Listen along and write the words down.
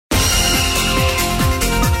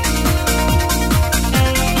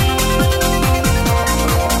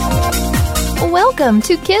Welcome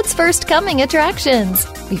to Kids First Coming Attractions.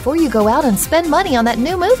 Before you go out and spend money on that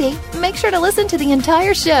new movie, make sure to listen to the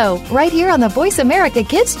entire show right here on the Voice America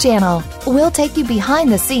Kids channel. We'll take you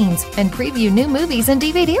behind the scenes and preview new movies and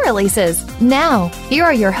DVD releases. Now, here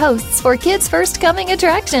are your hosts for Kids First Coming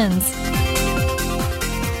Attractions.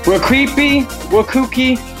 We're creepy, we're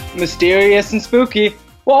kooky, mysterious and spooky.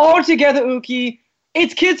 We're all together ooky.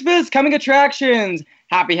 It's Kids First Coming Attractions.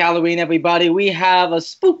 Happy Halloween, everybody. We have a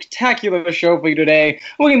spooktacular show for you today.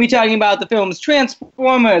 We're going to be talking about the films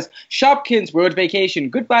Transformers, Shopkins, Road Vacation,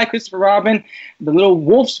 Goodbye Christopher Robin, The Little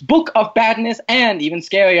Wolf's Book of Badness, and even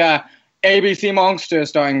scarier, ABC Monster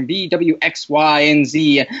starring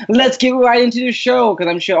VWXYZ. Let's get right into the show,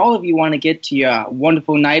 because I'm sure all of you want to get to your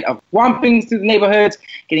wonderful night of romping through the neighborhoods,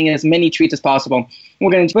 getting as many treats as possible.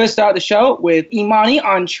 We're going to first start the show with Imani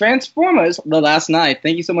on Transformers The Last Night.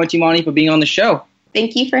 Thank you so much, Imani, for being on the show.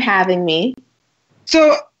 Thank you for having me.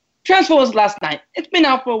 So, Transformers Last Night. It's been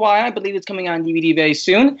out for a while. I believe it's coming on DVD very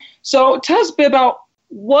soon. So, tell us a bit about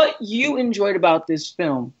what you enjoyed about this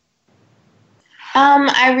film.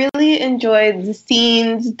 I really enjoyed the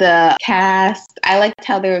scenes, the cast. I liked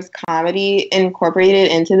how there was comedy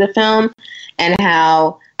incorporated into the film and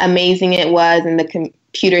how amazing it was and the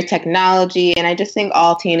computer technology. And I just think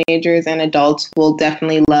all teenagers and adults will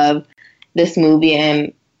definitely love this movie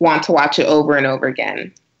and want to watch it over and over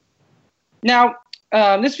again. Now,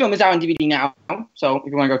 this film is out on DVD now, so if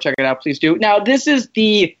you want to go check it out, please do. Now, this is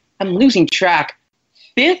I'm losing track,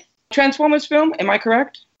 5th Transformers film, am I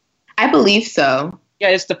correct? I believe so. Yeah,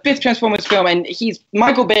 it's the 5th Transformers film, and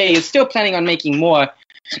Michael Bay is still planning on making more.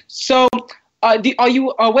 So, are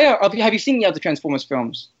you aware of, have you seen the other Transformers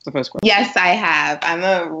films? The first question. Yes, I have. I'm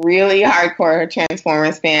a really hardcore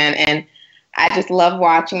Transformers fan, and I just love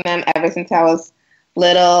watching them ever since I was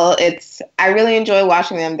little. I really enjoy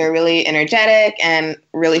watching them. They're really energetic and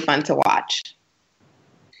really fun to watch.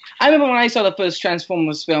 I remember when I saw the first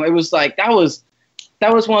Transformers film, it was like that was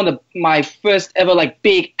one of my first ever like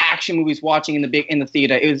big action movies watching in the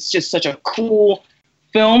theater. It was just such a cool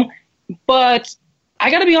film. But I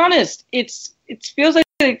gotta be honest, it feels like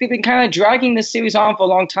they've been kind of dragging this series on for a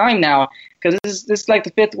long time now, because this is like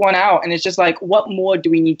the 5th one out, and it's just like, what more do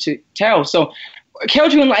we need to tell? So care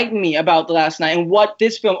to enlighten me about The Last Night and what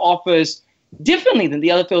this film offers differently than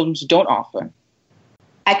the other films don't offer?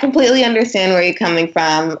 I completely understand where you're coming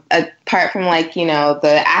from, apart from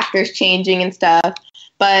the actors changing and stuff.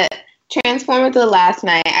 But Transformers The Last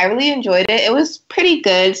Night, I really enjoyed it. It was pretty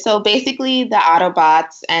good. So basically the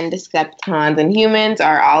Autobots and Decepticons and humans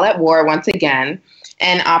are all at war once again.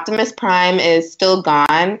 And Optimus Prime is still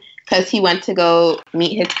gone because he went to go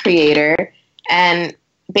meet his creator. And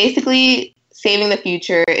basically saving the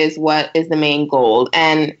future is what is the main goal.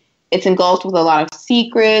 And it's engulfed with a lot of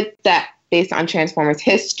secrets that based on Transformers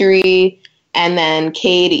history. And then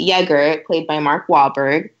Cade Yeager, played by Mark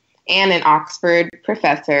Wahlberg, and an Oxford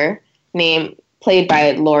professor played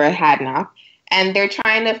by Laura Hadnock. And they're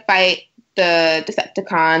trying to fight the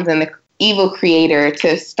Decepticons and the evil creator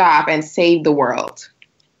to stop and save the world.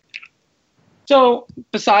 So,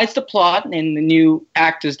 besides the plot and the new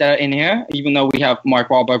actors that are in here, even though we have Mark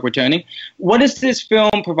Wahlberg returning, what does this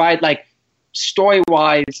film provide, like,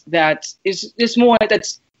 story-wise, that is more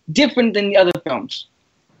that's different than the other films?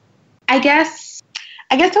 I guess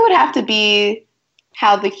it would have to be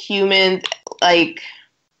how the humans,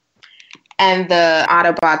 and the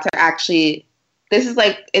Autobots are actually,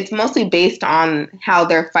 it's mostly based on how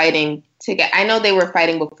they're fighting together. I know they were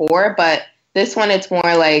fighting before, but this one it's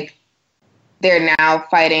more like they're now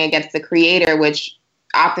fighting against the creator, which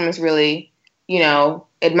Optimus really,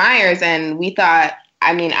 admires. And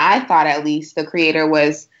I thought at least the creator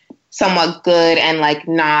was somewhat good and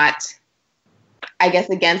not, I guess,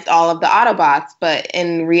 against all of the Autobots. But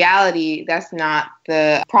in reality, that's not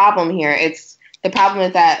the problem here. The problem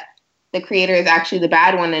is that the creator is actually the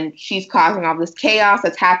bad one, and she's causing all this chaos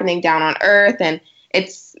that's happening down on Earth. And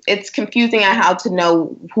it's confusing on how to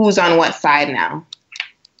know who's on what side now.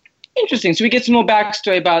 Interesting. So we get some more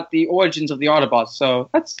backstory about the origins of the Autobots. So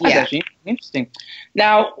that's actually interesting.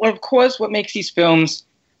 Now, of course, what makes these films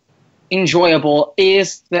enjoyable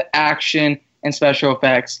is the action and special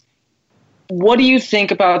effects. What do you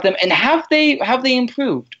think about them, and have they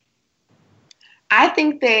improved? I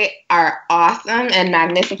think they are awesome and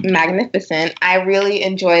magnificent. I really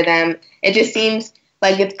enjoy them. It just seems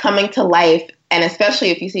like it's coming to life, and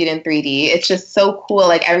especially if you see it in 3D, it's just so cool.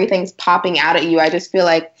 Like, everything's popping out at you. I just feel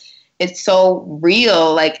like it's so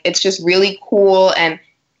real. Like, it's just really cool, and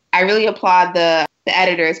I really applaud the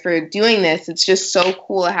editors for doing this. It's just so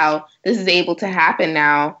cool how this is able to happen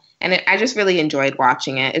now, and I just really enjoyed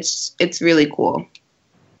watching it. It's really cool.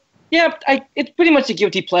 Yeah, it's pretty much a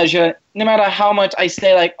guilty pleasure. No matter how much I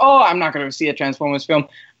say, like, oh, I'm not going to see a Transformers film,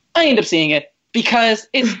 I end up seeing it because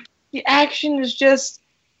the action is just,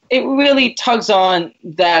 it really tugs on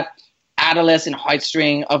that adolescent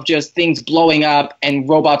heartstring of just things blowing up and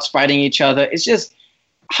robots fighting each other. It's just,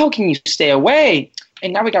 how can you stay away?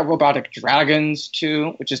 And now we got robotic dragons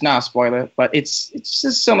too, which is not a spoiler, but it's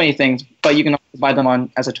just so many things. But you can also buy them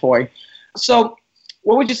on as a toy. So,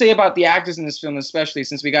 what would you say about the actors in this film, especially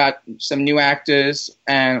since we got some new actors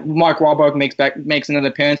and Mark Wahlberg makes another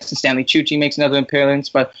appearance and Stanley Tucci makes another appearance,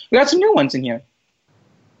 but we got some new ones in here.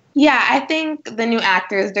 Yeah, I think the new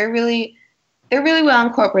actors, they're really well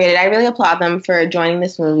incorporated. I really applaud them for joining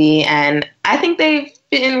this movie, and I think they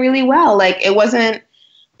fit in really well. Like, it wasn't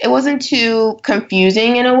too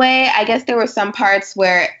confusing in a way. I guess there were some parts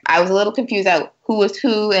where I was a little confused at who was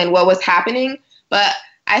who and what was happening, but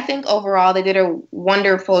I think overall they did a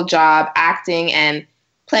wonderful job acting and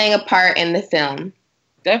playing a part in the film.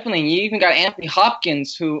 Definitely. You even got Anthony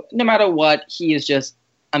Hopkins, who, no matter what, he is just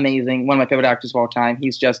amazing. One of my favorite actors of all time.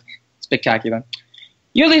 He's just spectacular.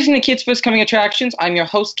 You're listening to Kids First Coming Attractions. I'm your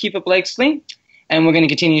host, Keefer Blakesley, and we're going to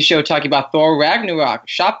continue the show talking about Thor Ragnarok,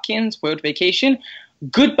 Shopkins, World Vacation,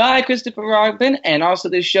 Goodbye, Christopher Robin, and also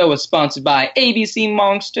this show is sponsored by ABC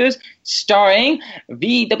Monsters, starring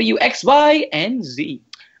VWXYZ.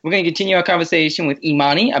 We're going to continue our conversation with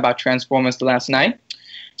Imani about Transformers The Last Night.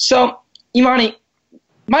 So, Imani,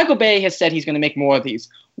 Michael Bay has said he's going to make more of these.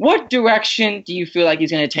 What direction do you feel like he's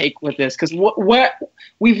going to take with this? Because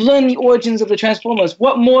we've learned the origins of the Transformers.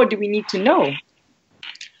 What more do we need to know?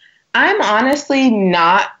 I'm honestly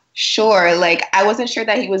not sure. Like, I wasn't sure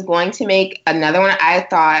that he was going to make another one. I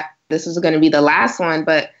thought this was going to be the last one,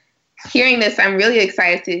 but hearing this, I'm really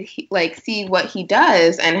excited to see what he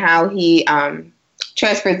does and how he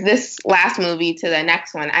transfers this last movie to the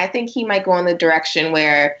next one. I think he might go in the direction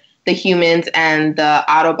where the humans and the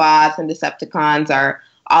Autobots and Decepticons are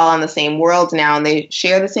all on the same world now, and they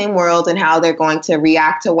share the same world, and how they're going to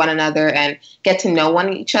react to one another and get to know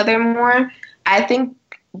each other more. I think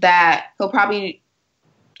that he'll probably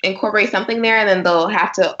incorporate something there, and then they'll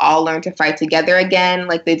have to all learn to fight together again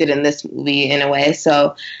like they did in this movie in a way.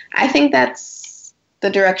 So I think that's the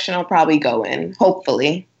direction I'll probably go in,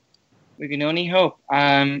 hopefully. We can only hope.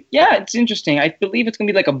 Yeah, it's interesting. I believe it's going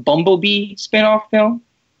to be like a Bumblebee spin-off film.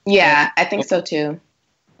 Yeah, I think so too.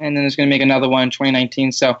 And then there's going to make another one in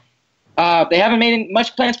 2019. So they haven't made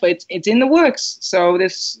much plans, but it's in the works. So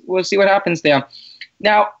we'll see what happens there.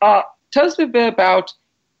 Now, tell us a bit about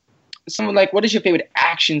what is your favorite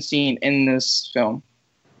action scene in this film?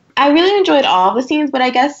 I really enjoyed all the scenes, but I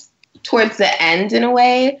guess towards the end, in a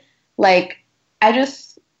way, I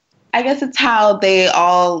guess it's how they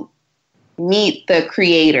all meet the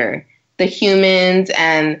creator, the humans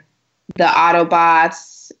and the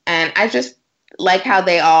Autobots, and I just like how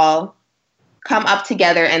they all come up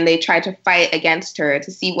together and they try to fight against her to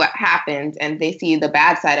see what happens, and they see the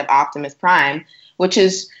bad side of Optimus Prime, which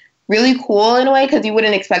is really cool in a way because you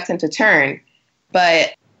wouldn't expect him to turn.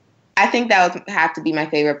 But I think that would have to be my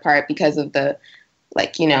favorite part because of the,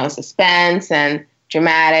 suspense and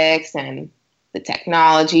dramatics and the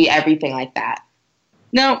technology, everything like that.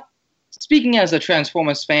 Now, speaking as a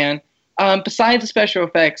Transformers fan, besides the special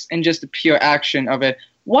effects and just the pure action of it,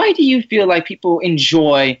 why do you feel like people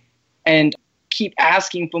enjoy and keep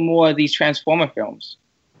asking for more of these Transformer films?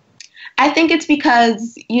 I think it's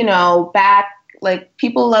because,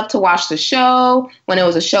 people love to watch the show when it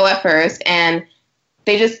was a show at first, and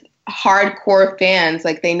they just hardcore fans,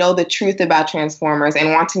 they know the truth about Transformers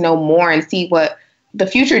and want to know more and see what the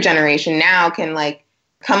future generation now can,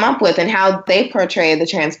 come up with and how they portray the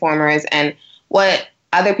Transformers and what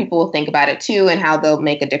other people will think about it too, and how they'll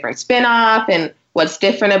make a different spin-off and what's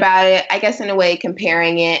different about it. I guess in a way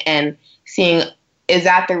comparing it and seeing, is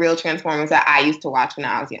that the real Transformers that I used to watch when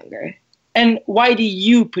I was younger? And why do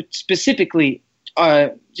you specifically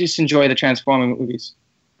just enjoy the Transformer movies?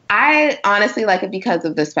 I honestly like it because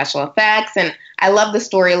of the special effects, and I love the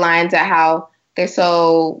storylines at how they're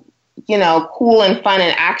so, cool and fun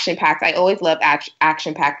and action-packed. I always love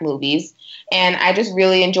action-packed movies, and I just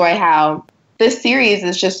really enjoy how this series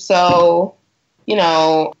is just so,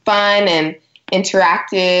 fun and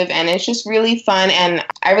interactive, and it's just really fun, and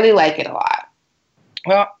I really like it a lot.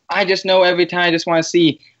 Well, I just know every time I just want to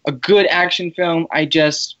see a good action film, I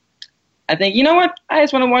think, you know what? I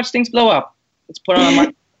just want to watch things blow up. Let's put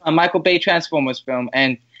on a Michael Bay Transformers film,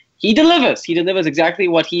 and he delivers. He delivers exactly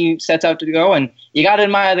what he sets out to go, and you got to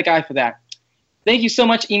admire the guy for that. Thank you so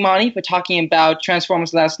much, Imani, for talking about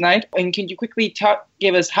Transformers Last Night. And can you quickly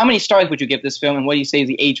give us, how many stars would you give this film, and what do you say is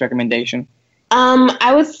the age recommendation?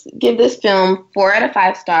 I would give this film 4 out of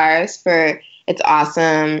 5 stars for its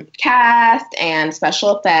awesome cast and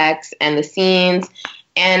special effects and the scenes.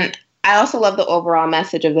 And I also love the overall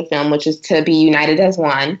message of the film, which is to be united as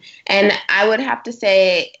one. And I would have to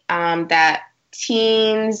say that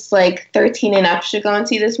teens like 13 and up should go and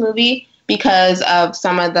see this movie because of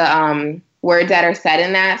some of the words that are said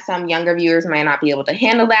in that. Some younger viewers might not be able to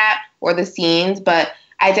handle that or the scenes, but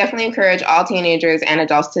I definitely encourage all teenagers and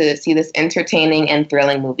adults to see this entertaining and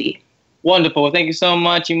thrilling movie. Wonderful. Thank you so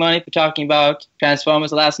much, Imani, for talking about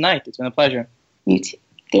Transformers last night. It's been a pleasure. You too.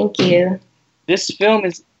 Thank you. This film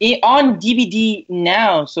is on DVD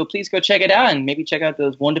now, so please go check it out and maybe check out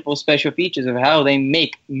those wonderful special features of how they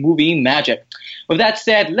make movie magic. With that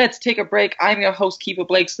said, let's take a break. I'm your host, Keefer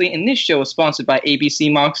Blakesley, and this show is sponsored by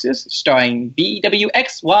ABC Monsters, starring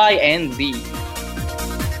VWXYZ.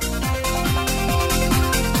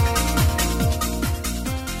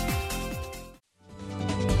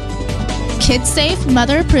 Kids safe,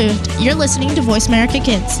 mother approved. You're listening to Voice America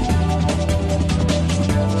Kids.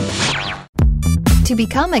 To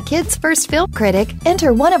become a Kids First Film Critic,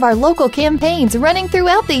 enter one of our local campaigns running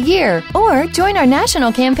throughout the year, or join our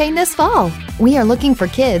national campaign this fall. We are looking for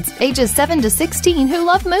kids ages 7 to 16 who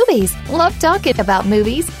love movies, love talking about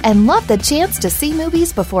movies, and love the chance to see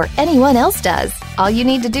movies before anyone else does. All you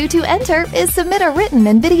need to do to enter is submit a written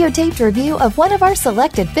and videotaped review of one of our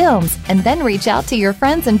selected films, and then reach out to your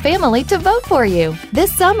friends and family to vote for you.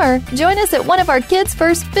 This summer, join us at one of our Kids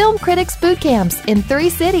First Film Critics boot camps in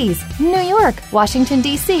 3 cities, New York, Washington,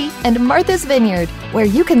 D.C., and Martha's Vineyard, where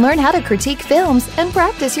you can learn how to critique films and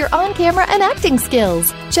practice your on-camera and acting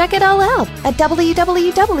skills. Check it all out at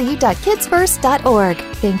www.kidsfirst.org.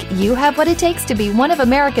 Think you have what it takes to be one of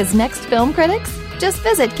America's next film critics? Just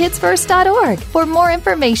visit kidsfirst.org for more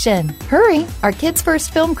information. Hurry! Our Kids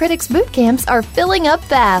First Film Critics boot camps are filling up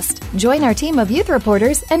fast. Join our team of youth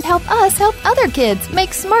reporters and help us help other kids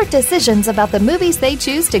make smart decisions about the movies they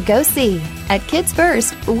choose to go see. At Kids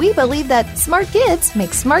First, we believe that smart kids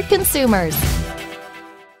make smart consumers.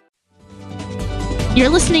 You're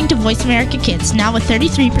listening to Voice America Kids, now with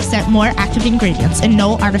 33% more active ingredients and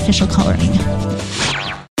no artificial coloring.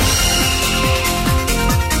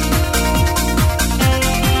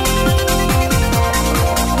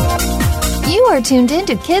 You are tuned in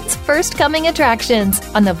to Kids First Coming Attractions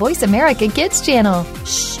on the Voice America Kids channel.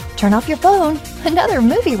 Shh, turn off your phone. Another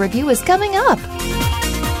movie review is coming up.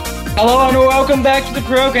 Hello and welcome back to the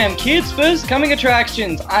program, Kids First Coming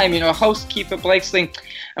Attractions. I'm your host, Keefer Blakesley,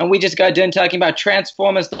 and we just got done talking about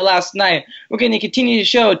Transformers the last night. We're going to continue the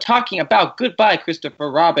show talking about Goodbye, Christopher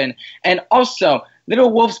Robin, and also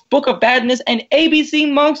Little Wolf's Book of Badness and ABC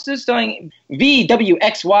Monsters starring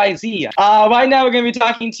VWXYZ. Right now we're going to be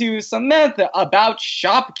talking to Samantha about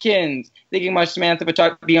Shopkins. Thank you much, Samantha,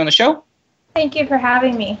 for being on the show. Thank you for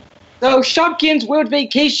having me. So, Shopkins World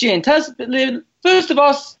Vacation. First of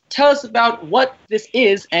all, tell us about what this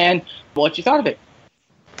is and what you thought of it.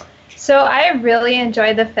 So I really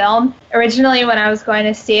enjoyed the film. Originally, when I was going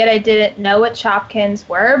to see it, I didn't know what Shopkins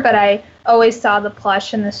were, but I always saw the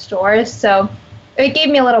plush in the stores, so it gave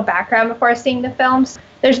me a little background before seeing the films.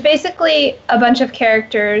 There's basically a bunch of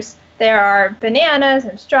characters. There are bananas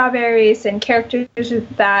and strawberries and characters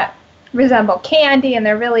that resemble candy, and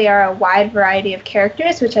there really are a wide variety of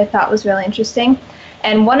characters, which I thought was really interesting.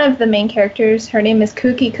 And one of the main characters, her name is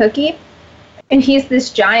Cookie, and he's this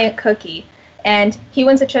giant cookie, and he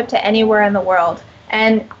wins a trip to anywhere in the world.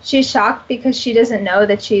 And she's shocked because she doesn't know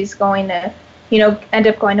that she's going to, end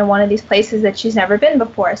up going to one of these places that she's never been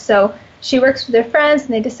before. So she works with her friends,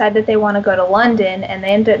 and they decide that they want to go to London, and they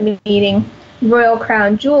end up meeting Royal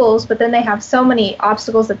Crown Jewels, but then they have so many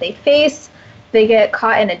obstacles that they face. They get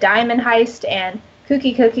caught in a diamond heist, and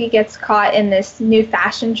Cookie gets caught in this new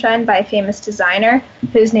fashion trend by a famous designer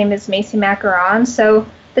whose name is Macy Macaron. So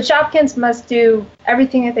the Shopkins must do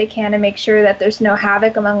everything that they can to make sure that there's no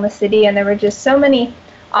havoc among the city, and there were just so many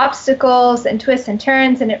obstacles and twists and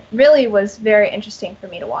turns, and it really was very interesting for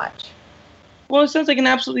me to watch. Well, it sounds like an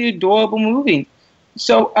absolutely adorable movie.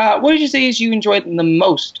 So what did you say is you enjoyed the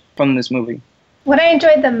most from this movie? What I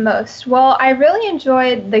enjoyed the most? Well, I really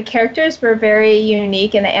enjoyed the characters were very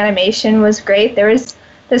unique, and the animation was great. There was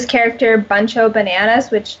this character, Buncho Bananas,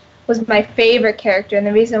 which was my favorite character, and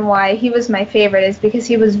the reason why he was my favorite is because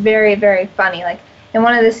he was very, very funny. Like, in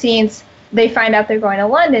one of the scenes, they find out they're going to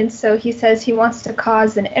London, so he says he wants to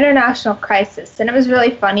cause an international crisis, and it was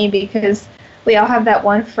really funny because we all have that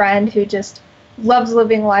one friend who just loves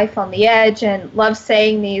living life on the edge and loves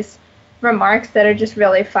saying these remarks that are just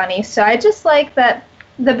really funny. So I just like that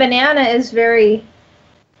the banana is very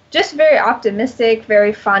optimistic,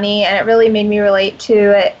 very funny, and it really made me relate to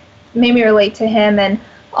it made me relate to him and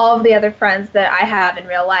all of the other friends that I have in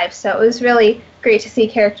real life. So it was really great to see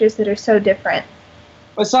characters that are so different.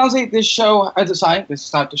 Well, it sounds like this show,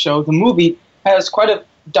 the movie has quite a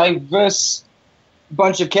diverse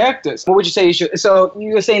bunch of characters. What would you say? So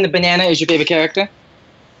you were saying the banana is your favorite character?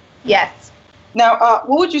 Yes. Now,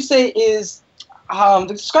 what would you say is,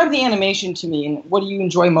 describe the animation to me, and what do you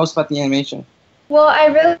enjoy most about the animation? Well, I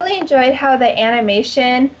really enjoyed how the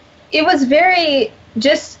animation, it was very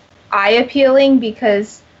just eye-appealing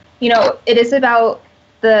because, it is about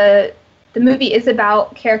the movie is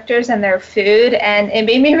about characters and their food, and it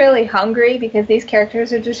made me really hungry because these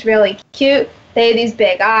characters are just really cute. They have these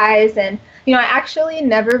big eyes, and, I actually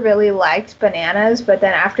never really liked bananas, but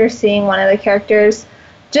then after seeing one of the characters,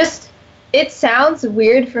 it sounds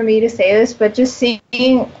weird for me to say this, but just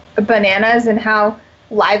seeing bananas and how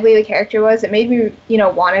lively the character was, it made me,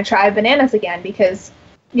 want to try bananas again because,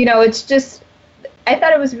 it's just, I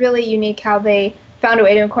thought it was really unique how they found a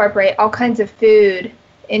way to incorporate all kinds of food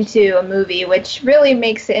into a movie, which really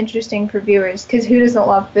makes it interesting for viewers because who doesn't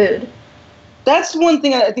love food? That's one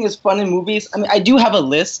thing I think is fun in movies. I mean, I do have a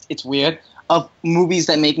list, it's weird, of movies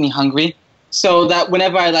that make me hungry. So that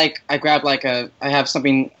whenever I grab I have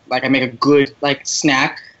something, I make a good,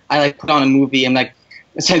 snack, I, put on a movie, and,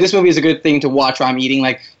 so this movie is a good thing to watch while I'm eating,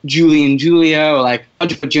 Julie and Julia, or,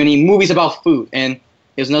 Underfoot Journey, movies about food. And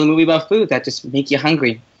there's another movie about food that just make you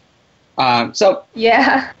hungry.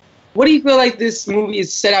 Yeah. What do you feel like this movie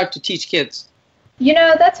is set out to teach kids?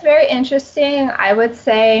 That's very interesting. I would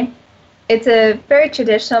say it's a very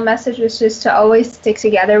traditional message, which is to always stick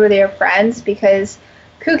together with your friends because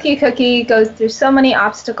Kooky Cookie goes through so many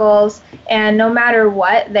obstacles, and no matter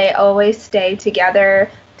what, they always stay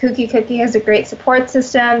together. Kooky Cookie has a great support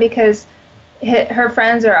system because her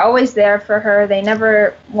friends are always there for her. They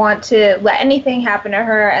never want to let anything happen to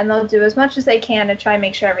her, and they'll do as much as they can to try and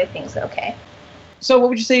make sure everything's okay. So what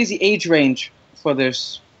would you say is the age range for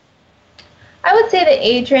this? I would say the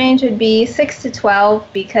age range would be 6 to 12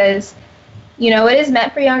 because, it is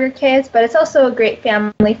meant for younger kids, but it's also a great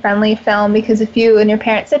family-friendly film because if you and your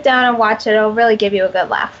parents sit down and watch it, it'll really give you a good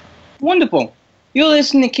laugh. Wonderful. You're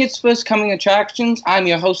listening to Kids First Coming Attractions. I'm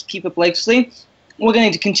your host, Keefer Blakesley. We're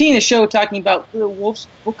going to continue the show talking about Little Wolf's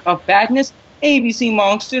Book of Badness, ABC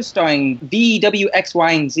Monsters starring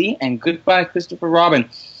VWXYZ, and Goodbye Christopher Robin.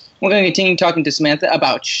 We're going to continue talking to Samantha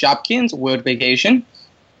about Shopkins World Vacation.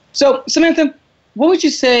 So, Samantha, what would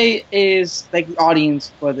you say is the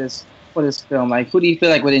audience for this film? Who do you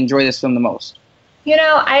feel would enjoy this film the most?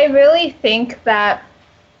 I really think that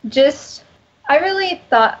I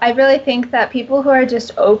really think that people who are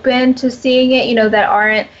just open to seeing it,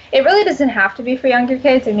 it really doesn't have to be for younger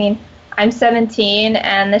kids. I mean, I'm 17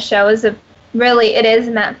 and the show is it is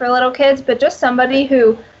meant for little kids, but just somebody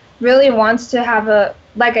who really wants to have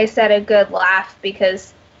like I said, a good laugh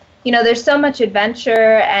because, there's so much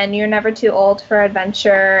adventure and you're never too old for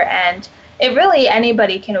adventure, and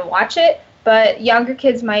anybody can watch it, but younger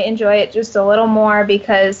kids might enjoy it just a little more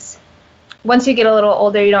because once you get a little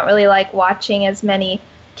older, you don't really like watching as many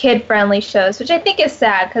kid-friendly shows, which I think is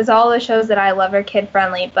sad because all the shows that I love are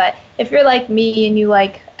kid-friendly, but if you're like me and you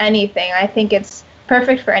like anything, I think it's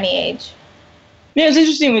perfect for any age. Yeah, it's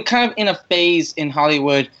interesting. We're kind of in a phase in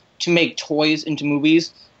Hollywood to make toys into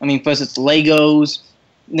movies. I mean, first it's Legos,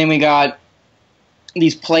 then we got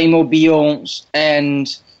these Playmobiles and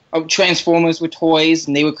Transformers with toys,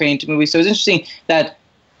 and they were created into movies. So it's interesting that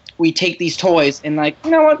we take these toys and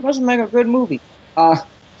let's make a good movie.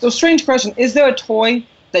 So strange question, is there a toy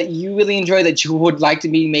that you really enjoy that you would like to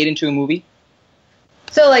be made into a movie?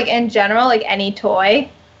 So in general, any toy?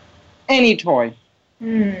 Any toy.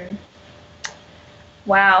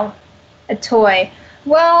 Wow. A toy.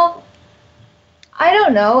 Well, I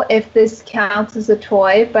don't know if this counts as a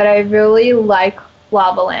toy, but I really like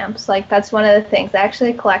lava lamps. That's one of the things. I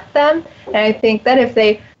actually collect them, and I think that if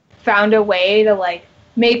they found a way to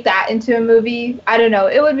make that into a movie, I don't know,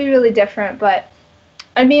 it would be really different. But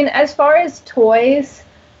I mean, as far as toys,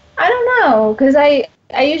 I don't know, because I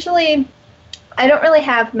don't really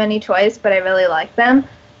have many toys, but I really like them.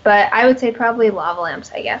 But I would say probably lava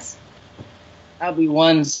lamps, I guess. That'll be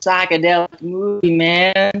one psychedelic movie,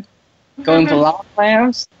 man. Going for lava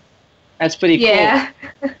lamps? That's pretty cool. Yeah.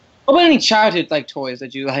 What about any childhood toys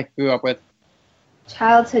that you grew up with?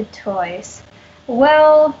 Childhood toys.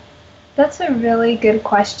 Well, that's a really good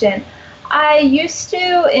question. I used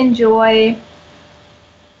to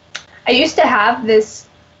have this,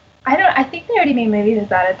 I think they already made movies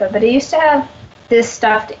about it though, but I used to have this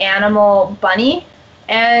stuffed animal bunny,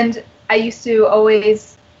 and I used to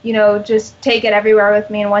always, just take it everywhere with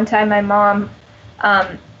me. And one time my mom,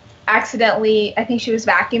 accidentally, I think she was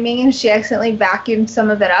vacuuming, and she accidentally vacuumed some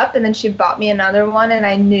of it up, and then she bought me another one, and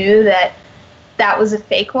I knew that was a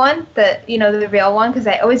fake one, the real one, because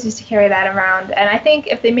I always used to carry that around. And I think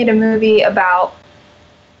if they made a movie about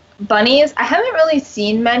bunnies, I haven't really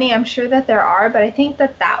seen many. I'm sure that there are, but I think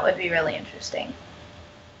that would be really interesting.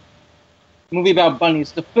 Movie about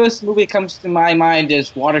bunnies. The first movie that comes to my mind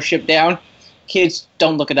is Watership Down. Kids,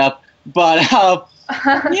 don't look it up. But yeah,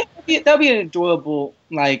 that'd be an adorable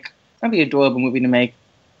movie to make.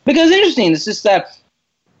 Because it's interesting. It's just that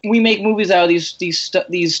we make movies out of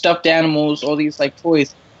these stuffed animals or these like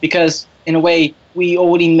toys because in a way we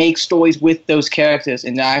already make stories with those characters,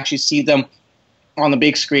 and to actually see them on the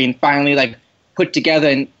big screen finally like put together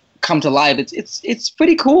and come to life. It's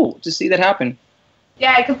pretty cool to see that happen.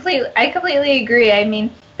 Yeah, I completely agree. I mean,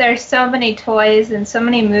 there's so many toys and so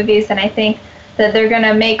many movies, and I think that they're going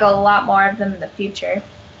to make a lot more of them in the future.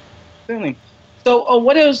 Certainly. So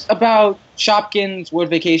what else about Shopkins Word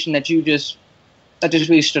Vacation that just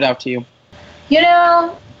really stood out to you?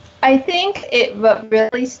 I think what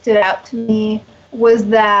really stood out to me was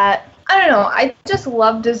that, I don't know, I just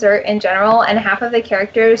love dessert in general, and half of the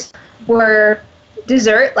characters were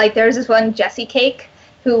dessert. Like, there's this one, Jessie Cake,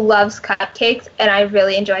 who loves cupcakes, and I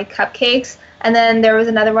really enjoy cupcakes. And then there was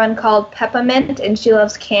another one called Peppermint, and she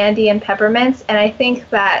loves candy and peppermints. And I think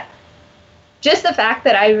that just the fact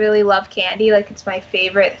that I really love candy, like it's my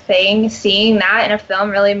favorite thing, seeing that in a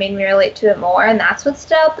film really made me relate to it more, and that's what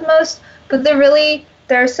stood out the most. But there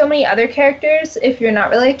are so many other characters. If you're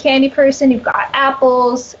not really a candy person, you've got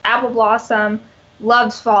Apples, Apple Blossom,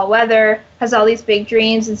 loves fall weather, has all these big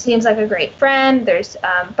dreams, and seems like a great friend. There's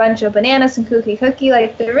Bunch of Bananas and Cookie.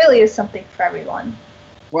 Like, there really is something for everyone.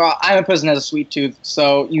 Well, I'm a person that has a sweet tooth,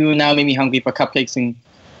 so you now made me hungry for cupcakes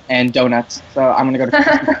and donuts. So I'm going to go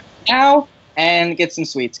to now and get some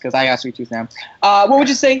sweets, because I got a sweet tooth now. What would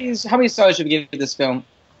you say is, how many stars should we give this film?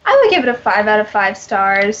 I would give it a 5 out of 5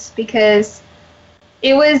 stars, because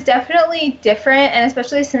it was definitely different, and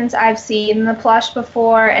especially since I've seen the plush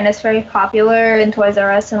before, and it's very popular in Toys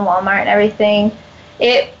R Us and Walmart and everything.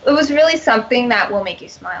 It was really something that will make you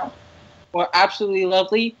smile. Well, absolutely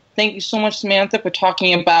lovely. Thank you so much, Samantha, for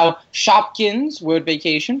talking about Shopkins Word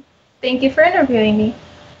Vacation. Thank you for interviewing me.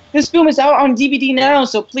 This film is out on DVD now,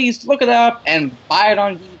 so please look it up and buy it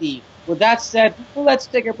on DVD. With that said, let's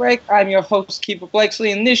take a break. I'm your host, Keefer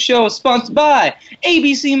Blakesley, and this show is sponsored by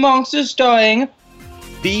ABC Monsters, starring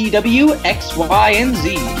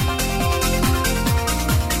VWXYZ.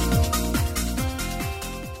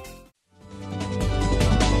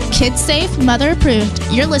 Kids safe, mother approved.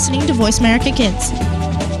 You're listening to Voice America Kids.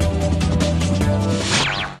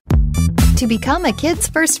 To become a Kids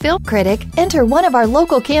First Film Critic, enter one of our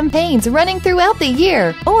local campaigns running throughout the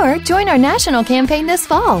year, or join our national campaign this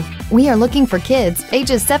fall. We are looking for kids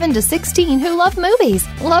ages 7 to 16 who love movies,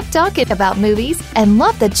 love talking about movies, and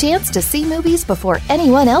love the chance to see movies before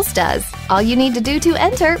anyone else does. All you need to do to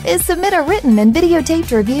enter is submit a written and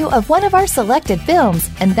videotaped review of one of our selected films,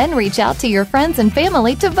 and then reach out to your friends and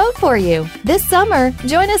family to vote for you. This summer,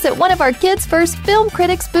 join us at one of our Kids First Film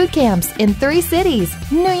Critics boot camps in 3 cities: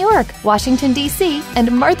 New York, Washington, D.C.,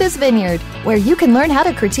 and Martha's Vineyard, where you can learn how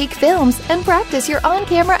to critique films and practice your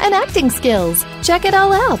on-camera and acting skills. Check it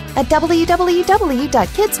all out at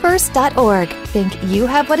www.kidsfirst.org. Think you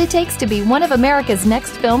have what it takes to be one of America's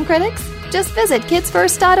next film critics? Just visit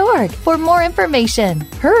kidsfirst.org for more information.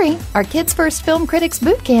 Hurry! Our Kids First Film Critics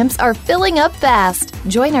boot camps are filling up fast.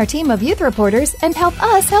 Join our team of youth reporters and help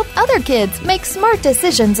us help other kids make smart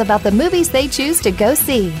decisions about the movies they choose to go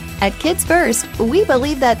see. At Kids First, we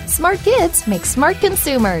believe that smart kids make smart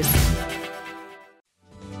consumers.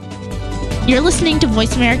 You're listening to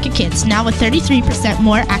Voice America Kids, now with 33%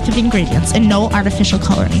 more active ingredients and no artificial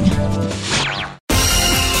coloring.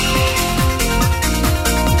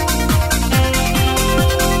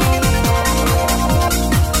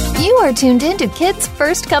 You are tuned in to Kids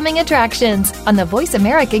First Coming Attractions on the Voice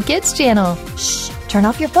America Kids channel. Shh, turn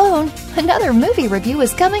off your phone. Another movie review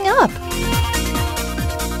is coming up.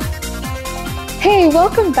 Hey,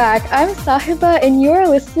 welcome back. I'm Sahiba, and you're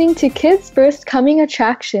listening to Kids First Coming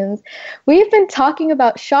Attractions. We've been talking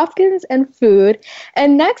about Shopkins and food,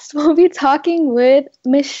 and next we'll be talking with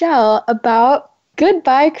Michelle about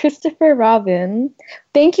Goodbye Christopher Robin.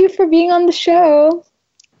 Thank you for being on the show.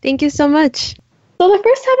 Thank you so much. So the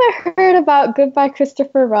first time I heard about Goodbye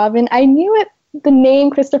Christopher Robin, I knew the name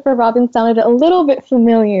Christopher Robin sounded a little bit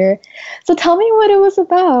familiar. So tell me what it was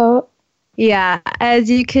about. Yeah, as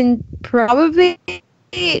you can probably,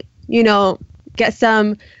 get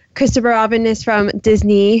some Christopher Robin-ness from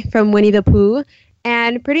Disney, from Winnie the Pooh.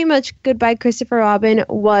 And pretty much Goodbye Christopher Robin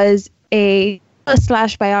was a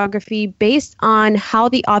slash biography based on how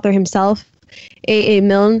the author himself, A.A.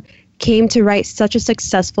 Milne, came to write such a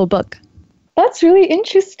successful book. That's really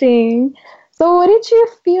interesting. So what did you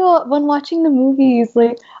feel when watching the movies?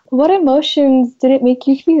 Like, what emotions did it make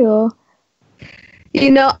you feel?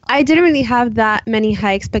 I didn't really have that many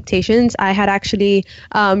high expectations. I had actually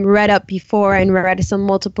read up before and read some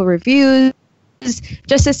multiple reviews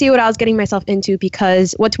just to see what I was getting myself into,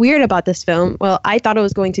 because what's weird about this film, well, I thought it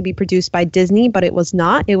was going to be produced by Disney, but it was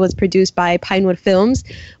not. It was produced by Pinewood Films,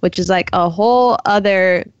 which is like a whole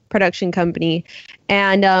other production company.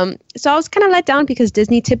 And so I was kind of let down because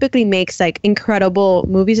Disney typically makes like incredible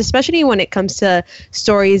movies, especially when it comes to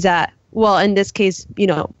stories that, well, in this case,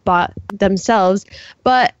 bought themselves.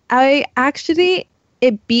 But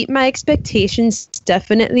it beat my expectations,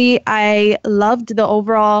 definitely. I loved the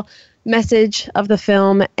overall message of the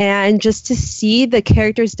film, and just to see the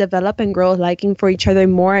characters develop and grow liking for each other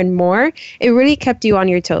more and more, it really kept you on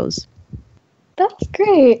your toes. That's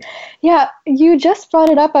great. Yeah, you just brought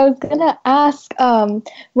it up. I was going to ask,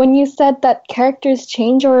 when you said that characters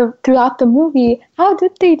change or throughout the movie, how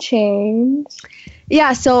did they change?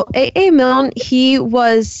 Yeah, so A.A. Milne, he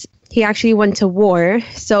actually went to war,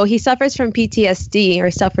 so he suffered from PTSD,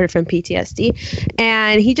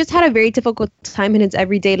 and he just had a very difficult time in his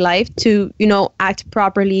everyday life to, act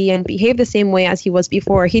properly and behave the same way as he was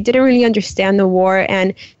before. He didn't really understand the war,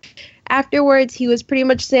 and afterwards, he was pretty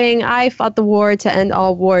much saying, I fought the war to end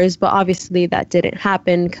all wars, but obviously that didn't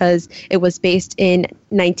happen because it was based in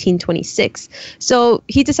 1926. So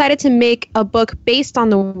he decided to make a book based on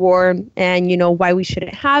the war and, why we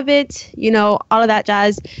shouldn't have it, all of that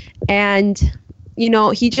jazz. And,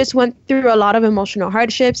 he just went through a lot of emotional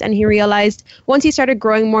hardships, and he realized once he started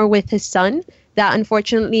growing more with his son, that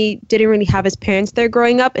unfortunately didn't really have his parents there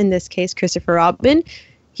growing up, in this case, Christopher Robin,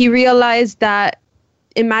 he realized that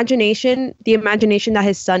the imagination that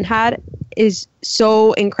his son had is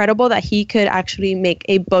so incredible that he could actually make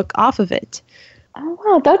a book off of it. Oh,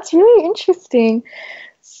 wow, that's really interesting.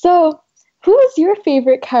 So, who is your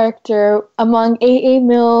favorite character among A.A.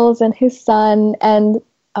 Milne and his son and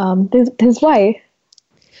his wife?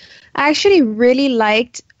 I actually really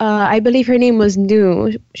liked, I believe her name was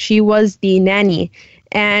Nu. She was the nanny.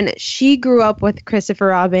 And she grew up with Christopher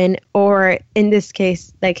Robin, or in this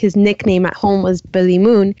case, like his nickname at home was Billy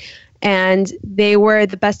Moon. And they were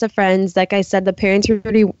the best of friends. Like I said, the parents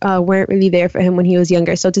really weren't really there for him when he was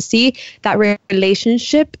younger. So to see that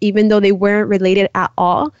relationship, even though they weren't related at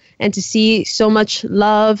all, and to see so much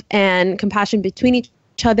love and compassion between each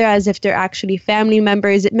other as if they're actually family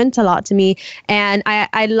members, it meant a lot to me. And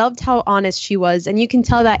I loved how honest she was. And you can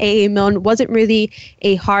tell that A.A. Milne wasn't really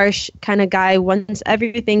a harsh kind of guy. Once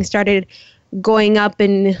everything started going up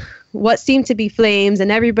in what seemed to be flames,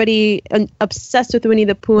 and everybody obsessed with Winnie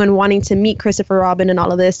the Pooh and wanting to meet Christopher Robin and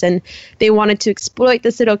all of this, and they wanted to exploit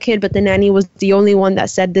this little kid, but the nanny was the only one that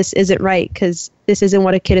said this isn't right, because this isn't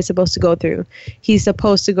what a kid is supposed to go through. He's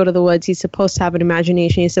supposed to go to the woods. He's supposed to have an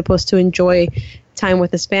imagination. He's supposed to enjoy time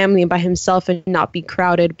with his family and by himself and not be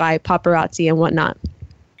crowded by paparazzi and whatnot.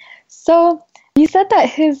 So you said that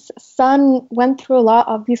his son went through a lot,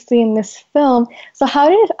 obviously, in this film. So how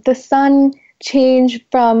did the son change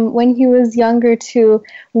from when he was younger to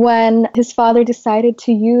when his father decided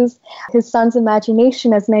to use his son's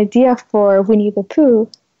imagination as an idea for Winnie the Pooh?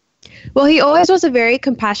 Well, he always was a very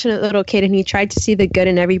compassionate little kid, and he tried to see the good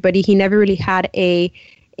in everybody. He never really had a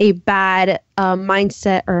bad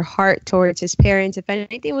mindset or heart towards his parents. If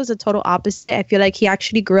anything, it was a total opposite. I feel like he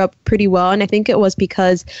actually grew up pretty well, and I think it was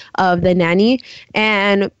because of the nanny.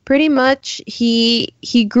 And pretty much he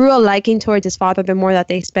grew a liking towards his father the more that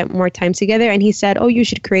they spent more time together. And he said, oh, you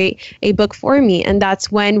should create a book for me. And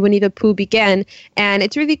that's when Winnie the Pooh began. And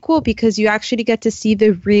it's really cool because you actually get to see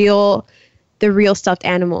the real stuffed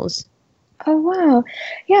animals. Oh, wow.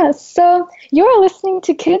 Yeah, so you're listening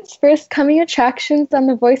to Kids First Coming Attractions on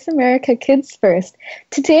the Voice America Kids First.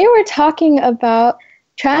 Today we're talking about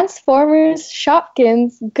Transformers,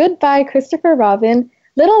 Shopkins, Goodbye Christopher Robin,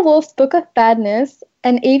 Little Wolf's Book of Badness,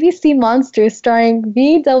 and ABC Monsters starring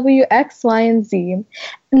VWXYZ.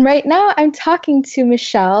 And right now I'm talking to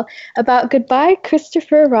Michelle about Goodbye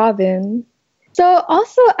Christopher Robin. So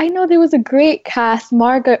also, I know there was a great cast,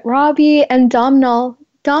 Margot Robbie and Domhnall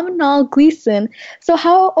Gleeson. So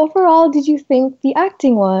how overall did you think the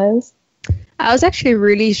acting was? I was actually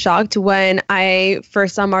really shocked when I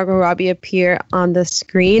first saw Margot Robbie appear on the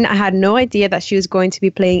screen. I had no idea that she was going to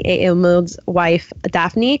be playing A.A. Milne's wife,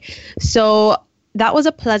 Daphne. So that was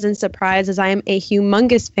a pleasant surprise, as I am a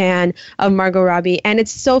humongous fan of Margot Robbie. And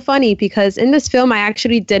it's so funny because in this film, I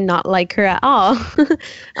actually did not like her at all.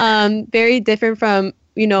 Very different from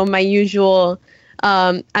my usual.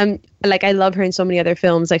 I'm like, I love her in so many other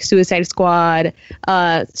films, like Suicide Squad,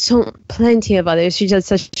 so plenty of others. She does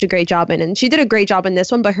such a great job in, and she did a great job in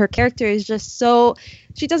this one. But her character is just so,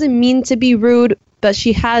 she doesn't mean to be rude, but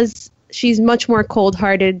she's much more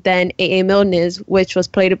cold-hearted than A.A. Milne is, which was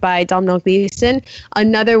played by Domhnall Gleeson.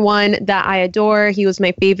 Another one that I adore. He was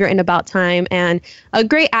my favorite in About Time, and a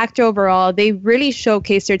great actor overall. They really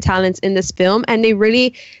showcase their talents in this film, and they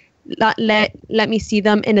really let me see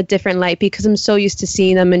them in a different light, because I'm so used to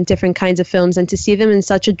seeing them in different kinds of films, and to see them in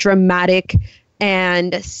such a dramatic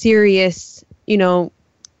and serious,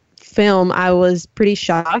 film, I was pretty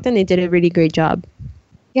shocked, and they did a really great job.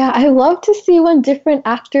 Yeah, I love to see when different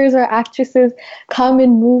actors or actresses come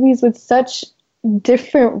in movies with such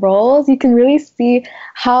different roles. You can really see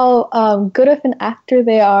how good of an actor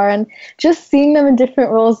they are, and just seeing them in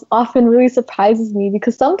different roles often really surprises me,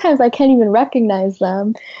 because sometimes I can't even recognize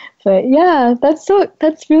them. But yeah, that's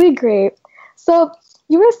really great. So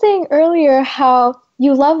you were saying earlier how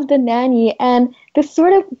you love The Nanny, and this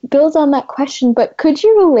sort of builds on that question, but could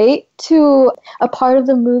you relate to a part of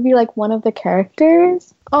the movie, like one of the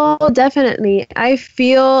characters? Oh, definitely. I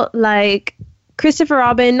feel like Christopher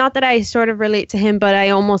Robin, not that I sort of relate to him, but I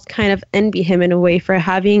almost kind of envy him in a way for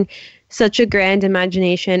having such a grand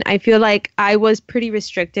imagination. I feel like I was pretty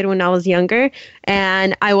restricted when I was younger,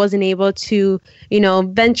 and I wasn't able to,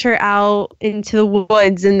 venture out into the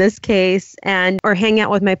woods in this case, or hang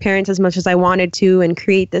out with my parents as much as I wanted to, and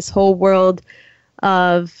create this whole world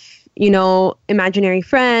of, imaginary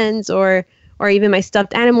friends or even my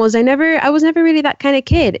stuffed animals. I was never really that kind of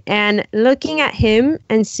kid. And looking at him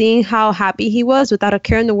and seeing how happy he was without a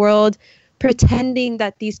care in the world, pretending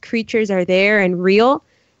that these creatures are there and real,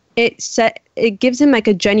 it gives him like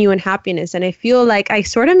a genuine happiness. And I feel like I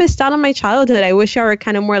sort of missed out on my childhood. I wish I were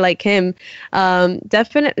kind of more like him.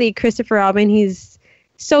 Definitely Christopher Robin. He's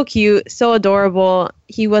so cute, so adorable.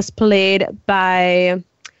 He was played by,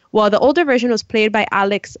 the older version was played by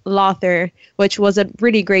Alex Lawther, which was a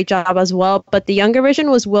really great job as well. But the younger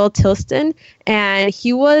version was Will Tilston, and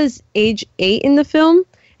he was age 8 in the film,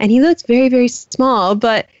 and he looked very, very small.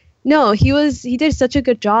 But no, he did such a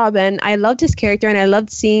good job, and I loved his character, and I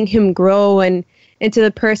loved seeing him grow and into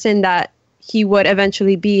the person that he would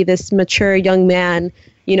eventually be, this mature young man,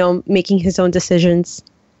 making his own decisions.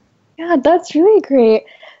 Yeah, that's really great.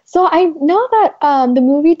 So I know that the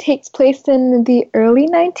movie takes place in the early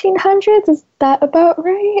 1900s. Is that about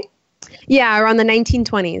right? Yeah, around the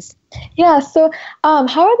 1920s. Yeah, so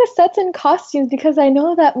how are the sets and costumes? Because I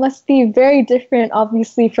know that must be very different,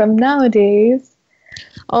 obviously, from nowadays.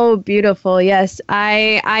 Oh, beautiful. Yes.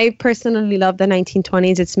 I personally love the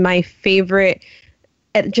 1920s. It's my favorite.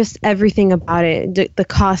 Just everything about it, the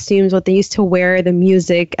costumes, what they used to wear, the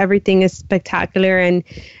music, everything is spectacular. And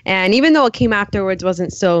even though what came afterwards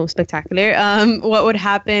wasn't so spectacular, what would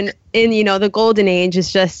happen in, the golden age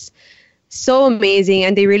is just so amazing.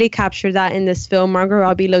 And they really captured that in this film. Margot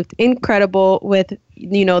Robbie looked incredible with,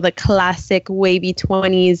 the classic wavy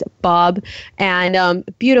 20s bob and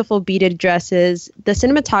beautiful beaded dresses. The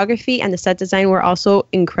cinematography and the set design were also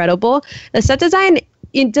incredible. The set design,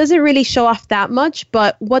 it doesn't really show off that much,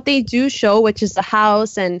 but what they do show, which is the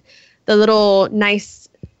house and the little nice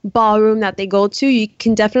ballroom that they go to, you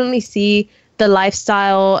can definitely see the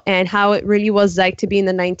lifestyle and how it really was like to be in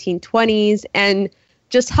the 1920s, and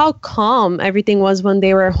just how calm everything was when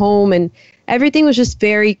they were home, and everything was just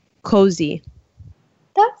very cozy.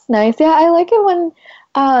 That's nice. Yeah, I like it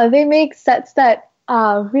when they make sets that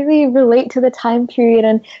really relate to the time period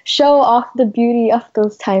and show off the beauty of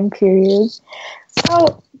those time periods.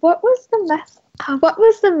 So, what was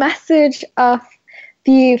the message of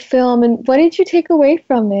the film, and what did you take away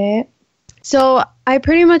from it? So, I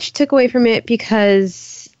pretty much took away from it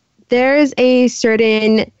because there's a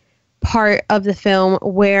certain part of the film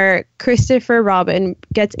where Christopher Robin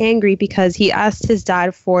gets angry because he asked his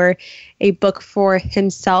dad for a book for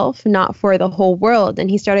himself, not for the whole world. And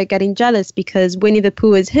he started getting jealous because Winnie the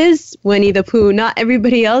Pooh is his Winnie the Pooh, not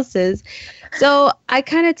everybody else's. So I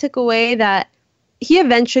kind of took away that he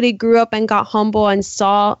eventually grew up and got humble and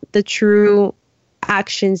saw the true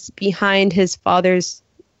actions behind his father's,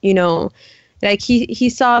 like he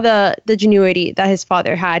saw the genuity that his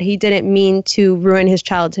father had. He didn't mean to ruin his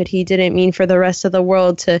childhood. He didn't mean for the rest of the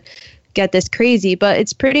world to get this crazy. But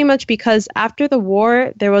it's pretty much because after the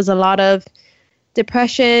war, there was a lot of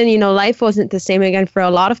depression. Life wasn't the same again for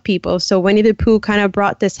a lot of people. So Winnie the Pooh kind of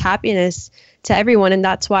brought this happiness to everyone. And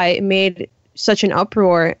that's why it made such an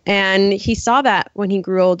uproar. And he saw that when he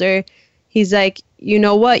grew older. He's like, you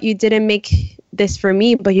know what? You didn't make this for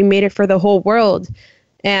me, but you made it for the whole world.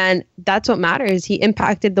 And that's what matters. He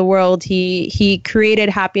impacted the world. He created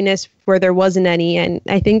happiness where there wasn't any. And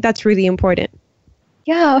I think that's really important.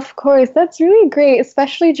 Yeah, of course. That's really great,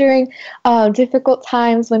 especially during difficult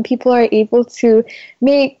times when people are able to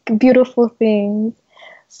make beautiful things.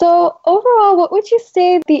 So overall, what would you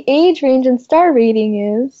say the age range and star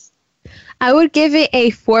rating is? I would give it a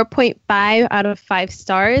 4.5 out of 5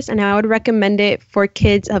 stars, and I would recommend it for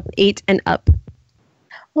kids of 8 and up.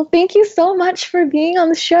 Well, thank you so much for being on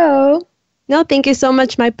the show. No, thank you so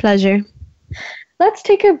much. My pleasure. Let's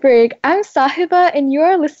take a break. I'm Sahiba, and you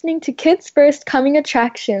are listening to Kids First Coming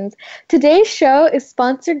Attractions. Today's show is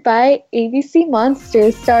sponsored by ABC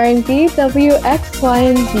Monsters, starring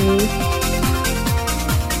VWXYZ.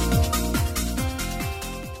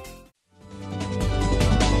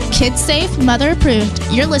 Kids safe, mother approved.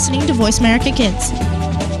 You're listening to Voice America Kids.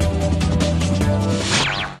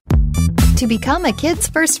 To become a Kids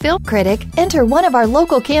First film critic, enter one of our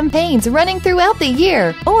local campaigns running throughout the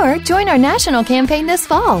year, or join our national campaign this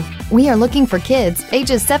fall. We are looking for kids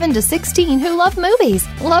ages 7 to 16 who love movies,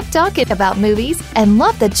 love talking about movies, and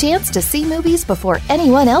love the chance to see movies before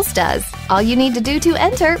anyone else does. All you need to do to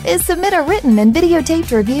enter is submit a written and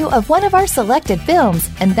videotaped review of one of our selected films,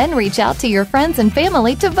 and then reach out to your friends and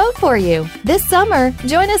family to vote for you. This summer,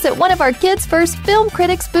 join us at one of our Kids First Film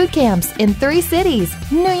Critics boot camps in 3 cities: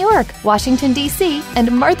 New York, Washington, D.C., and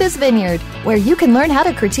Martha's Vineyard, where you can learn how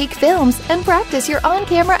to critique films and practice your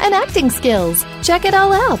on-camera and acting skills. Check it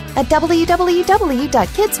all out at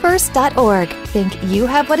www.kidsfirst.org. Think you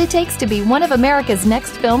have what it takes to be one of America's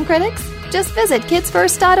next film critics? Just visit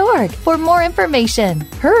kidsfirst.org for more information.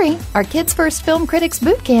 Hurry! Our Kids First Film Critics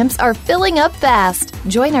boot camps are filling up fast.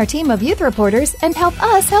 Join our team of youth reporters and help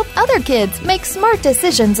us help other kids make smart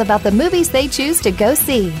decisions about the movies they choose to go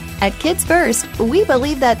see. At Kids First, we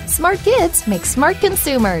believe that smart kids make smart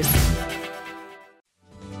consumers.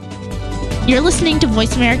 You're listening to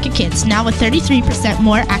Voice America Kids, now with 33%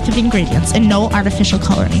 more active ingredients and no artificial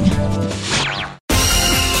coloring.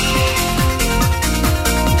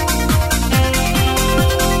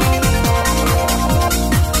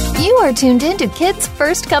 You are tuned in to Kids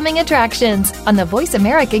First Coming Attractions on the Voice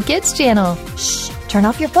America Kids channel. Shh, turn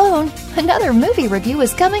off your phone. Another movie review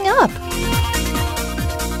is coming up.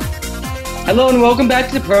 Hello and welcome back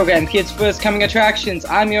to the program, Kids First Coming Attractions.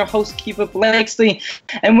 I'm your host, Keefer Blakesley,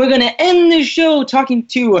 and we're going to end the show talking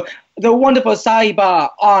to the wonderful Sahiba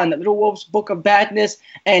on Little Wolf's Book of Badness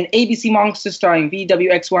and ABC Monsters starring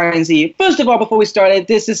VWXYZ. First of all, before we started,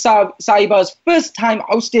 this is Sahiba's first time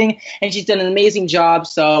hosting, and she's done an amazing job.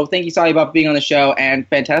 So thank you, Sahiba, for being on the show, and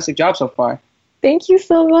fantastic job so far. Thank you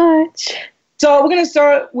so much. So we're going to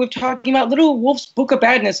start with talking about Little Wolf's Book of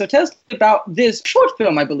Badness. So tell us about this short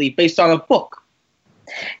film, I believe, based on a book.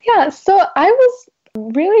 Yeah, so I was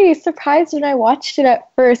really surprised when I watched it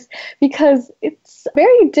at first because it's a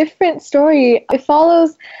very different story. It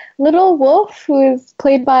follows Little Wolf, who is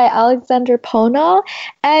played by Alexander Ponal,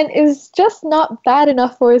 and is just not bad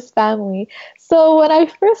enough for his family. So when I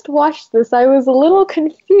first watched this, I was a little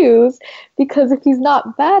confused because if he's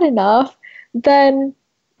not bad enough, then,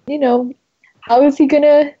 you know, how is he going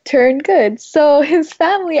to turn good? So his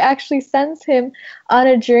family actually sends him on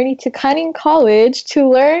a journey to Cunning College to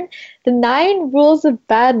learn the 9 rules of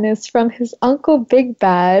badness from his uncle Big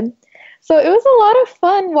Bad. So it was a lot of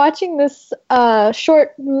fun watching this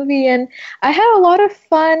short movie, and I had a lot of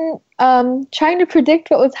fun trying to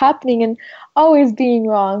predict what was happening and always being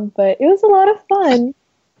wrong, but it was a lot of fun.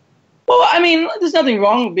 Well, I mean, there's nothing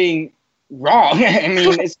wrong with being wrong. I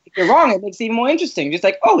mean, if you're wrong, it makes it even more interesting. Just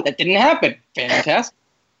like, oh, that didn't happen. Fantastic.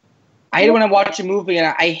 I hate when I watch a movie,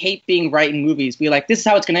 and I hate being right in movies. Be like, this is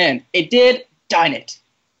how it's going to end. It did. Darn it.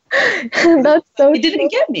 That's so It didn't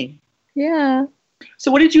get me. Yeah.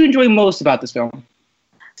 So what did you enjoy most about this film?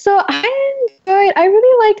 So I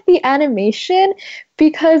really liked the animation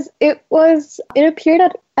because it appeared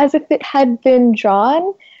as if it had been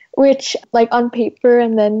drawn, which like on paper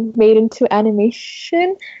and then made into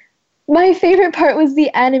animation. My favorite part was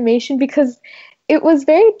the animation because it was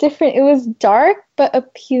very different. It was dark but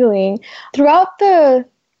appealing. Throughout the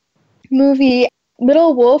movie,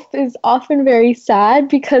 Little Wolf is often very sad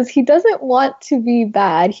because he doesn't want to be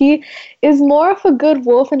bad. He is more of a good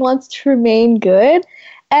wolf and wants to remain good.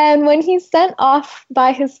 And when he's sent off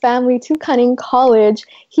by his family to Cunning College,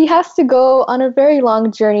 he has to go on a very long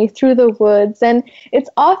journey through the woods. And it's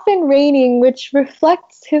often raining, which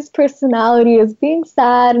reflects his personality as being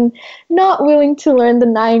sad and not willing to learn the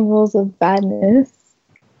 9 rules of badness.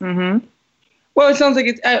 Mm-hmm. Well, it sounds like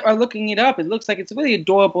it's, looking it up, it looks like it's a really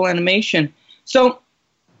adorable animation. So,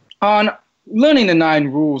 on learning the 9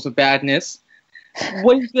 rules of badness,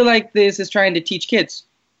 what do you feel like this is trying to teach kids?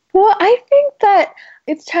 Well, I think that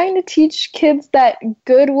it's trying to teach kids that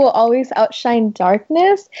good will always outshine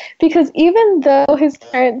darkness, because even though his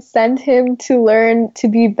parents send him to learn to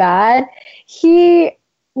be bad, he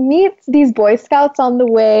meets these Boy Scouts on the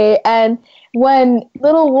way, and when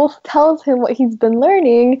Little Wolf tells him what he's been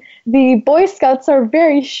learning, the Boy Scouts are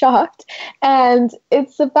very shocked, and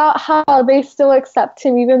it's about how they still accept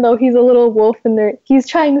him even though he's a little wolf and he's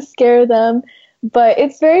trying to scare them. But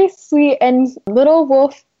it's very sweet, and Little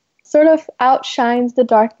Wolf sort of outshines the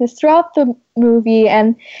darkness throughout the movie,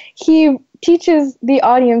 and he teaches the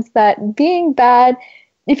audience that being bad,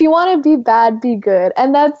 if you want to be bad, be good.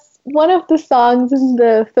 And that's one of the songs in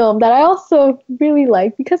the film that I also really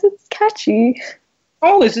like because it's catchy.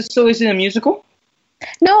 Oh, is it a musical?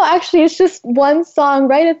 No, actually, it's just one song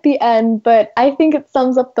right at the end, but I think it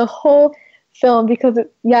sums up the whole film because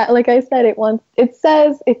like I said, it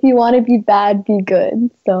says if you want to be bad, be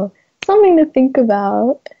good. So something to think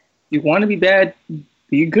about. You want to be bad,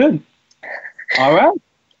 be good. All right.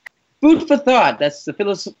 Food for thought. That's the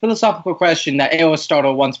philosophical question that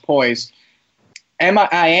Aristotle once posed.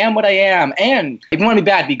 I am what I am, and if you want to be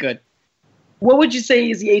bad, be good. What would you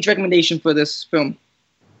say is the age recommendation for this film?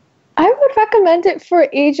 I would recommend it for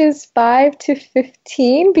ages 5 to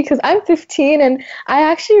 15 because I'm 15 and I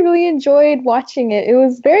actually really enjoyed watching it. It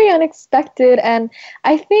was very unexpected, and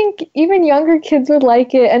I think even younger kids would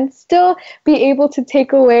like it and still be able to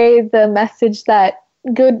take away the message that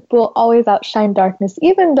good will always outshine darkness,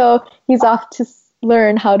 even though he's off to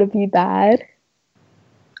learn how to be bad.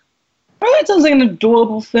 Well, it sounds like an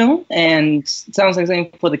adorable film, and it sounds like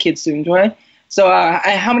something for the kids to enjoy. So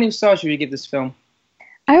how many stars should you give this film?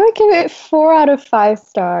 I would give it 4 out of 5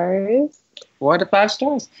 stars. 4 out of 5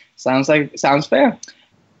 stars. Sounds fair.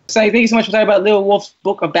 So thank you so much for talking about Little Wolf's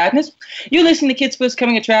Book of Badness. You're listening to Kids First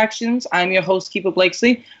Coming Attractions. I'm your host, Keefer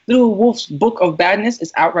Blakesley. Little Wolf's Book of Badness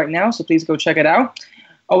is out right now, so please go check it out.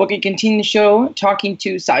 We're going to continue the show talking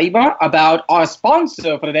to Sahiba about our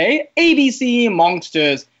sponsor for today, ABC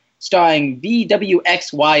Monsters, starring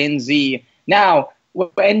VWXYZ. Now, we're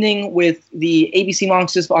ending with the ABC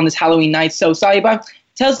Monsters on this Halloween night. So, Sahiba,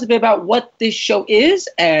 tell us a bit about what this show is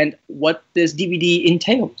and what this DVD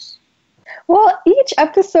entails. Well, each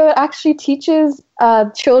episode actually teaches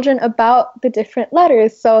children about the different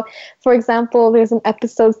letters. So, for example, there's an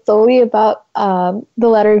episode solely about the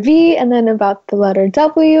letter V, and then about the letter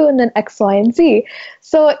W, and then X, Y, and Z.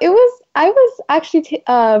 So I was actually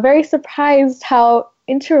very surprised how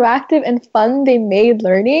interactive and fun they made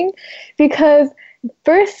learning, because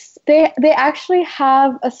first they actually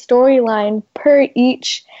have a storyline per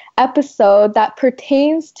each episode that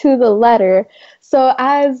pertains to the letter. So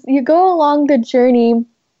as you go along the journey,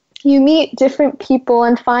 you meet different people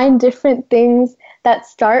and find different things that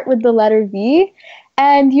start with the letter V.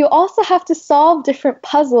 And you also have to solve different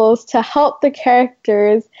puzzles to help the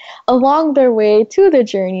characters along their way to the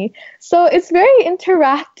journey. So it's very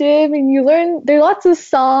interactive, and you learn, there are lots of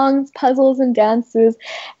songs, puzzles, and dances.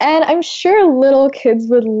 And I'm sure little kids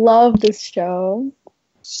would love this show.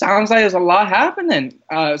 Sounds like there's a lot happening.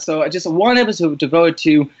 So just one episode devoted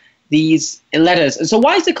to these letters. So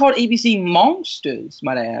why is it called ABC Monsters,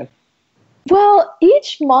 might I add? Well,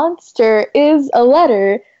 each monster is a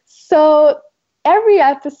letter. So every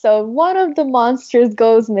episode, one of the monsters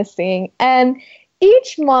goes missing, and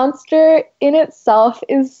each monster in itself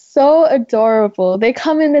is so adorable. They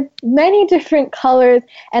come in many different colors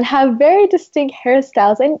and have very distinct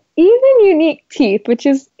hairstyles and even unique teeth, which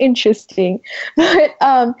is interesting. But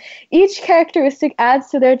each characteristic adds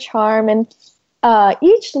to their charm, and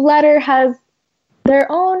each letter has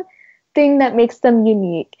their own thing that makes them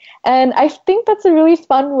unique. And I think that's a really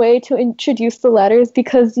fun way to introduce the letters,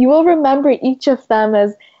 because you will remember each of them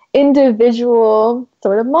as individual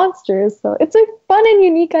sort of monsters. So it's a fun and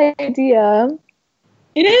unique idea.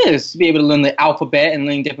 It is, to be able to learn the alphabet and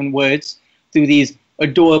learn different words through these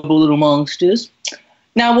adorable little monsters.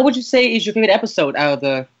 Now, what would you say is your favorite episode out of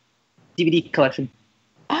the DVD collection?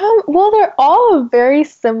 Well, they're all very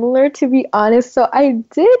similar, to be honest. So I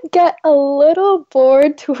did get a little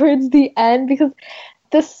bored towards the end because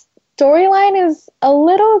the storyline is a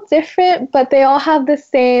little different, but they all have the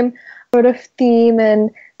same sort of theme, and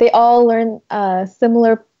they all learn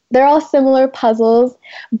they're all similar puzzles.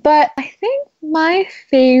 But I think my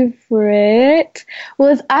favorite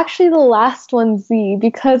was actually the last one, Z,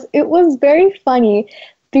 because it was very funny,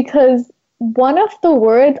 because one of the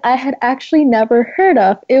words I had actually never heard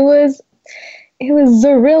of. It was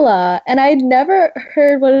Zorilla, and I'd never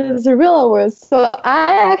heard what a Zorilla was. So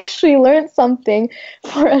I actually learned something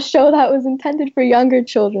for a show that was intended for younger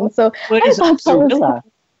children. So what is a Zorilla?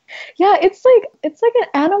 Yeah, it's like an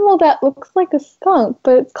animal that looks like a skunk,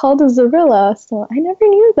 but it's called a zorilla. So I never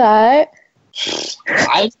knew that.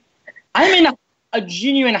 I'm in a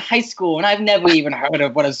junior in high school, and I've never even heard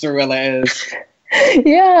of what a zorilla is.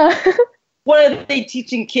 Yeah. What are they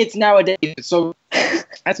teaching kids nowadays? So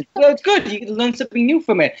that's good. You can learn something new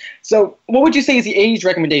from it. So what would you say is the age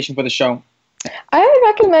recommendation for the show? I would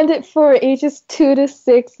recommend it for ages 2 to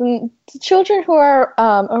 6 and to children who are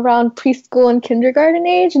around preschool and kindergarten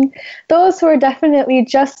age, and those who are definitely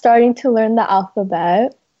just starting to learn the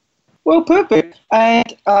alphabet. Well, perfect.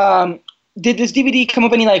 And did this DVD come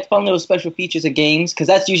up with any like fun little special features or games? Because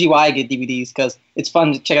that's usually why I get DVDs, because it's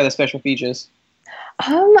fun to check out the special features.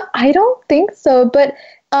 I don't think so, but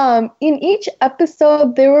in each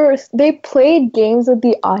episode they played games with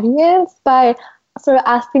the audience by sort of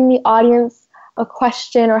asking the audience a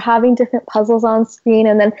question or having different puzzles on screen,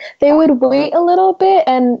 and then they would wait a little bit,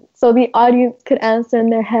 and so the audience could answer in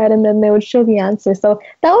their head, and then they would show the answer. So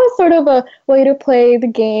that was sort of a way to play the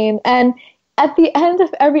game. And at the end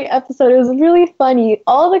of every episode, it was really funny.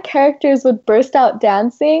 All the characters would burst out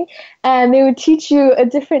dancing, and they would teach you a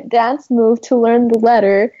different dance move to learn the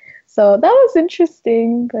letter. So that was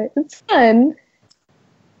interesting, but it's fun.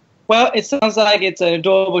 Well, it sounds like it's an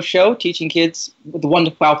adorable show, teaching kids with the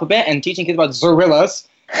wonderful alphabet and teaching kids about zorillas.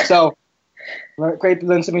 So, great to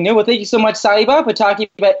learn something new. Well, thank you so much, Sahiba, for talking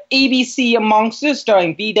about ABC Monsters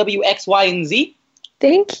starring VWXYZ.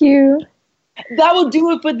 Thank you. That will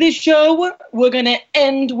do it for this show. We're going to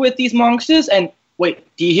end with these monsters. And wait,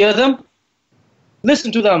 do you hear them?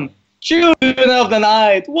 Listen to them. Children of the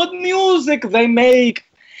night. What music they make.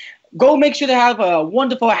 Go make sure to have a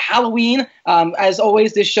wonderful Halloween. As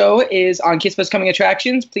always, this show is on Kids First Coming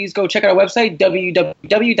Attractions. Please go check out our website,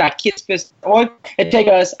 www.kidsfirst.org, and take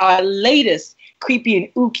us our latest creepy and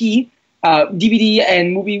ooky DVD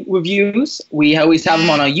and movie reviews. We always have them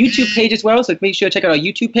on our YouTube page as well, so make sure to check out our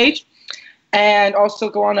YouTube page. And also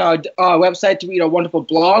go on our website to read our wonderful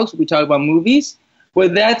blogs where we talk about movies.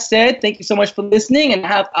 With that said, thank you so much for listening, and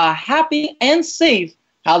have a happy and safe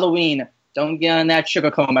Halloween. Don't get on that sugar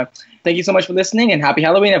coma. Thank you so much for listening, and happy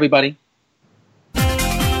Halloween, everybody.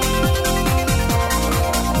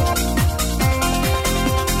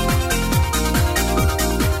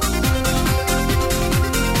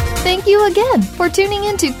 Thank you again for tuning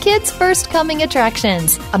in to Kids First Coming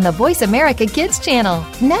Attractions on the Voice America Kids channel.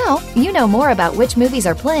 Now you know more about which movies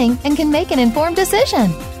are playing and can make an informed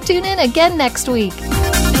decision. Tune in again next week.